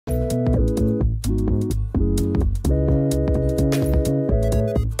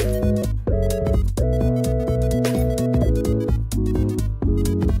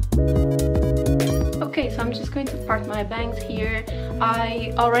my bangs here.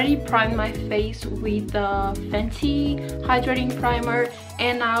 I already primed my face with the Fenty hydrating primer,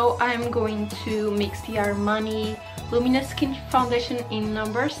 and now I'm going to mix the Armani Luminous Skin Foundation in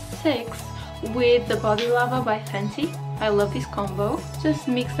number 6 with the Body Lava by Fenty. I love this combo. Just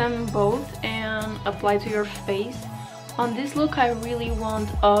mix them both and apply to your face. On this look I really want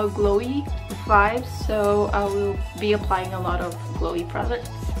a glowy vibe, so I will be applying a lot of glowy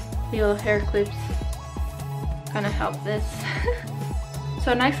products. Little hair clips kind of help this.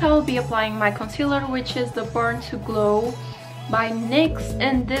 So next I will be applying my concealer, which is the Born to Glow by NYX,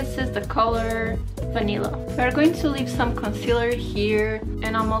 and this is the color Vanilla. We're going to leave some concealer here,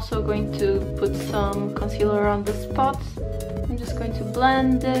 and I'm also going to put some concealer on the spots. I'm just going to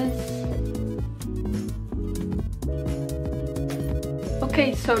blend this.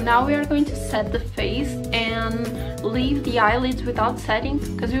 Okay, so now we are going to set the face and leave the eyelids without setting,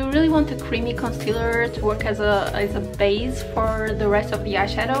 because we really want the creamy concealer to work as a base for the rest of the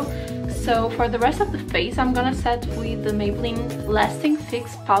eyeshadow. So for the rest of the face, I'm gonna set with the Maybelline Lasting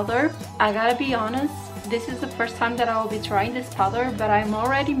Fix powder. I gotta be honest, this is the first time that I will be trying this powder, but I'm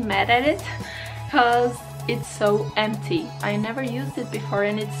already mad at it because it's so empty. I never used it before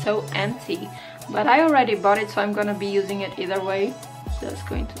and it's so empty, but I already bought it, so I'm gonna be using it either way. Just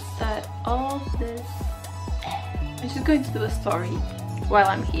going to set all this. I'm just going to do a story while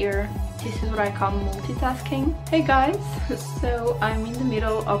I'm here. This is what I call multitasking. Hey guys, so I'm in the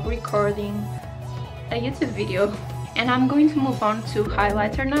middle of recording a YouTube video, and I'm going to move on to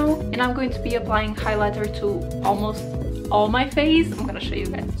highlighter now, and I'm going to be applying highlighter to almost all my face. I'm gonna show you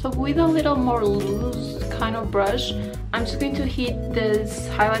guys. So with a little more loose kind of brush, I'm just going to hit this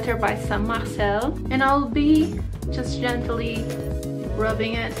highlighter by Saint Marcel, and I'll be just gently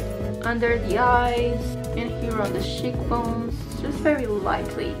rubbing it under the eyes and here on the cheekbones, just very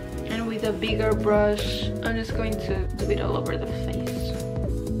lightly. And with a bigger brush, I'm just going to do it all over the face.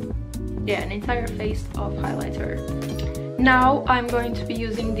 Yeah, an entire face of highlighter. Now I'm going to be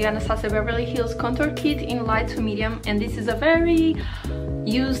using the Anastasia Beverly Hills Contour Kit in light to medium, and this is a very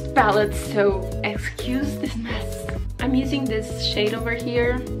used palette, so excuse this mess. I'm using this shade over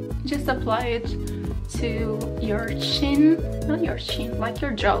here. Just apply it to your chin, not your chin, like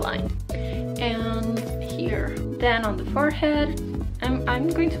your jawline, and here. Then on the forehead, I'm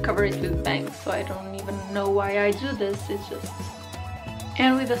going to cover it with bangs, so I don't even know why I do this, it's just...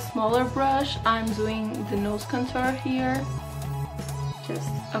 And with a smaller brush, I'm doing the nose contour here. Just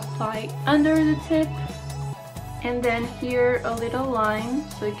apply under the tip, and then here a little line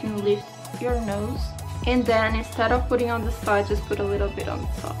so you can lift your nose. And then instead of putting on the side, just put a little bit on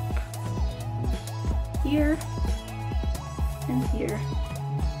the top. Here and here.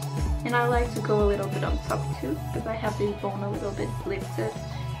 And I like to go a little bit on top too, because I have this bone a little bit lifted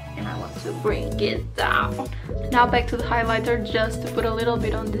and I want to bring it down. Now back to the highlighter, just to put a little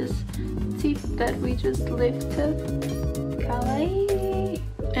bit on this tip that we just lifted. Kawaii.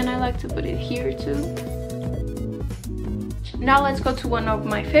 And I like to put it here too. Now let's go to one of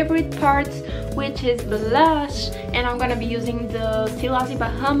my favorite parts, which is blush, and I'm gonna be using the Still Aussie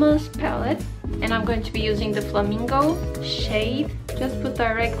Bahamas palette, and I'm going to be using the Flamingo shade. Just put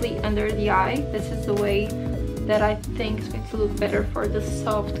directly under the eye. This is the way that I think is going to look better for the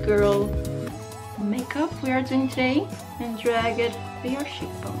soft girl makeup we are doing today, and drag it to your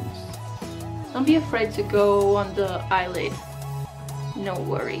cheekbones. Don't be afraid to go on the eyelid, no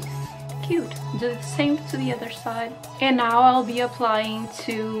worries. Cute. Do the same to the other side. And now I'll be applying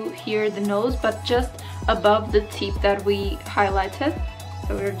to here the nose, but just above the tip that we highlighted.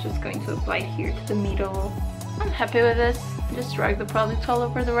 So we're just going to apply it here to the middle. I'm happy with this. Just drag the product all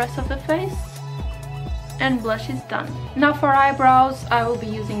over the rest of the face. And blush is done. Now for eyebrows, I will be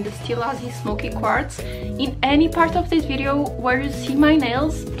using the Still Aussie Smoky Quartz. In any part of this video where you see my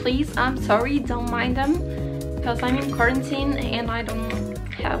nails, please, I'm sorry, don't mind them, because I'm in quarantine and I don't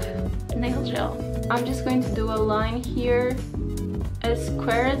have nail gel. I'm just going to do a line here as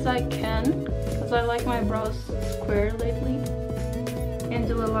square as I can, because I like my brows square lately, and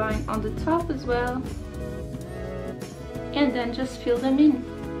do a line on the top as well, and then just fill them in.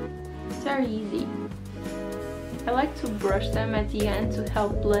 It's very easy. I like to brush them at the end to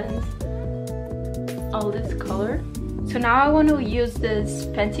help blend all this color. So now I want to use this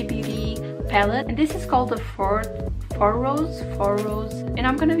Fenty Beauty palette, and this is called the Four Rose, and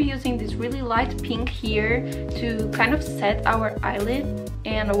I'm gonna be using this really light pink here to kind of set our eyelid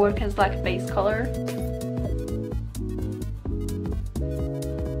and work as like base color.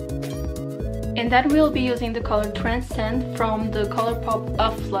 And then we'll be using the color Transcend from the Colourpop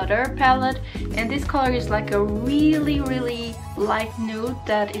A Flutter palette, and this color is like a really light nude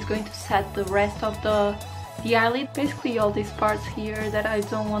that is going to set the rest of the the eyelid, basically all these parts here that I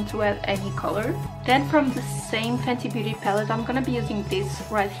don't want to add any color. Then from the same Fenty Beauty palette, I'm gonna be using this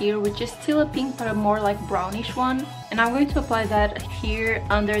right here, which is still a pink but a more like brownish one. And I'm going to apply that here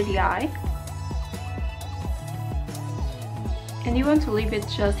under the eye. And you want to leave it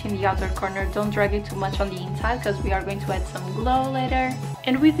just in the outer corner, don't drag it too much on the inside because we are going to add some glow later.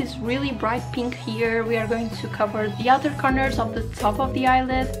 And with this really bright pink here, we are going to cover the outer corners of the top of the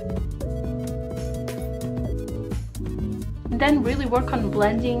eyelid. And then really work on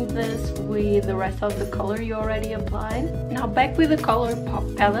blending this with the rest of the color you already applied. Now back with the color pop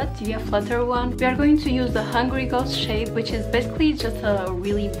palette, the flutter one, we are going to use the Hungry Ghost shade, which is basically just a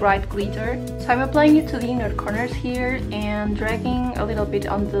really bright glitter. So I'm applying it to the inner corners here and dragging a little bit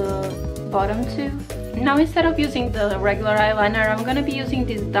on the bottom too. Now instead of using the regular eyeliner, I'm gonna be using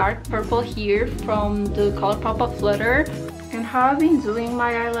this dark purple here from the Colourpop of Flutter. And how I've been doing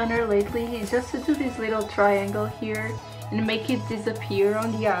my eyeliner lately is just to do this little triangle here and make it disappear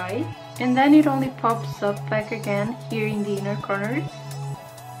on the eye, and then it only pops up back again here in the inner corners,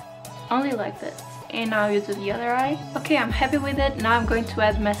 only like this. And now you do the other eye. Okay, I'm happy with it. Now I'm going to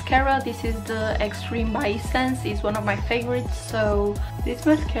add mascara. This is the Extreme by Essence. It's one of my favorites. So this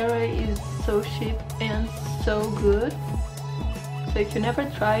mascara is so cheap and so good. So if you never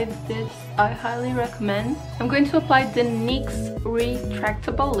tried this, I highly recommend. I'm going to apply the NYX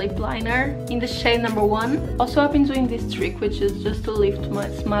Retractable Lip Liner in the shade number 1. Also, I've been doing this trick, which is just to lift my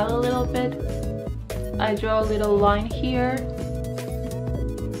smile a little bit. I draw a little line here.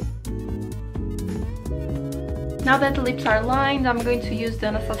 Now that the lips are lined, I'm going to use the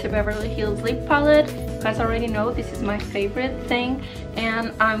Anastasia Beverly Hills Lip Palette. You guys already know this is my favorite thing.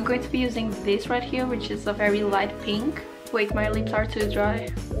 And I'm going to be using this right here, which is a very light pink. Wait, my lips are too dry.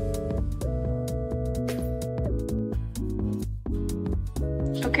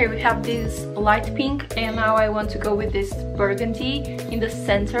 Okay, we have this light pink, and now I want to go with this burgundy in the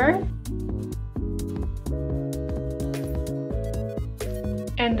center.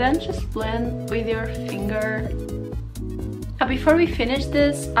 And then just blend with your finger. Now before we finish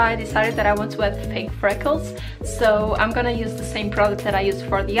this, I decided that I want to add fake freckles. So I'm gonna use the same product that I used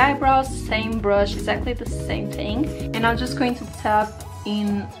for the eyebrows, same brush, exactly the same thing. And I'm just going to tap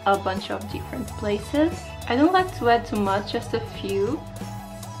in a bunch of different places. I don't like to add too much, just a few,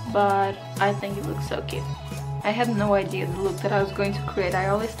 but I think it looks so cute. I had no idea the look that I was going to create. I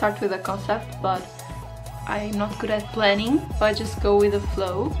always start with a concept, but I'm not good at planning, so I just go with the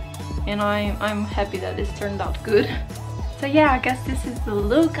flow. And I'm happy that this turned out good. So yeah, I guess this is the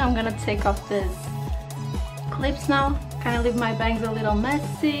look. I'm gonna take off these clips now, kind of leave my bangs a little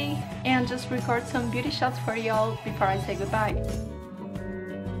messy, and just record some beauty shots for y'all before I say goodbye.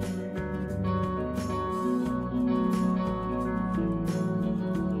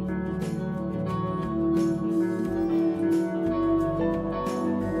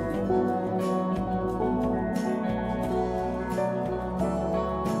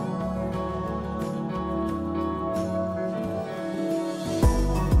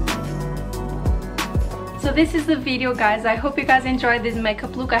 So this is the video, guys. I hope you guys enjoyed this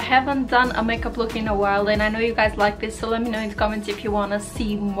makeup look. I haven't done a makeup look in a while, and I know you guys like this, so let me know in the comments if you want to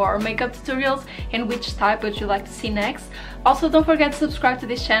see more makeup tutorials and which type would you like to see next. Also, don't forget to subscribe to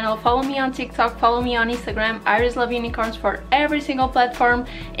this channel, follow me on TikTok, follow me on Instagram, Iris Love Unicorns for every single platform,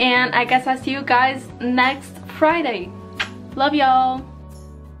 and I guess I'll see you guys next Friday. Love y'all!